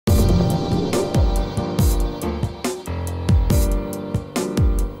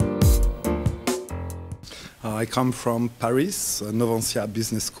I come from Paris, Novancia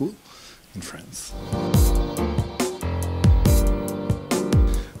Business School in France.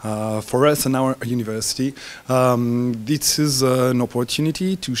 For us and our university, this is an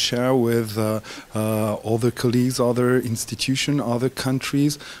opportunity to share with other colleagues, other institutions, other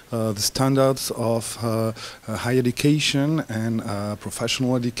countries, the standards of higher education and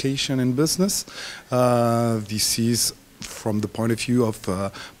professional education in business. This is, from the point of view of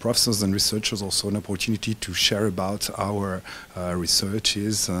professors and researchers, also an opportunity to share about our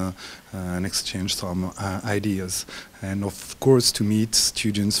researches and exchange some ideas, and of course to meet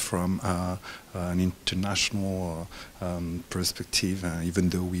students from an international perspective, even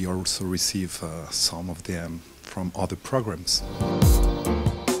though we also receive some of them from other programs.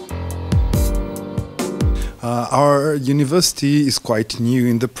 Our university is quite new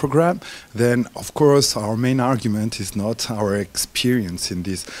in the program. Then, of course, our main argument is not our experience in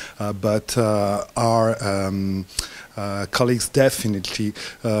this, but our colleagues definitely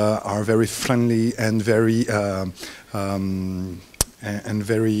are very friendly and very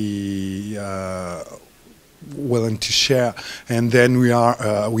willing to share, and then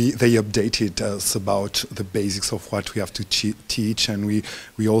they updated us about the basics of what we have to teach, and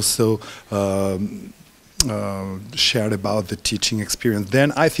we also shared about the teaching experience.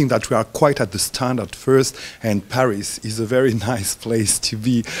 Then I think that we are quite at the standard first, and Paris is a very nice place to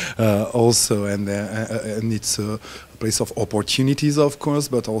be also, and it's a place of opportunities, of course,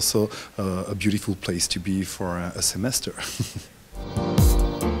 but also a beautiful place to be for a semester.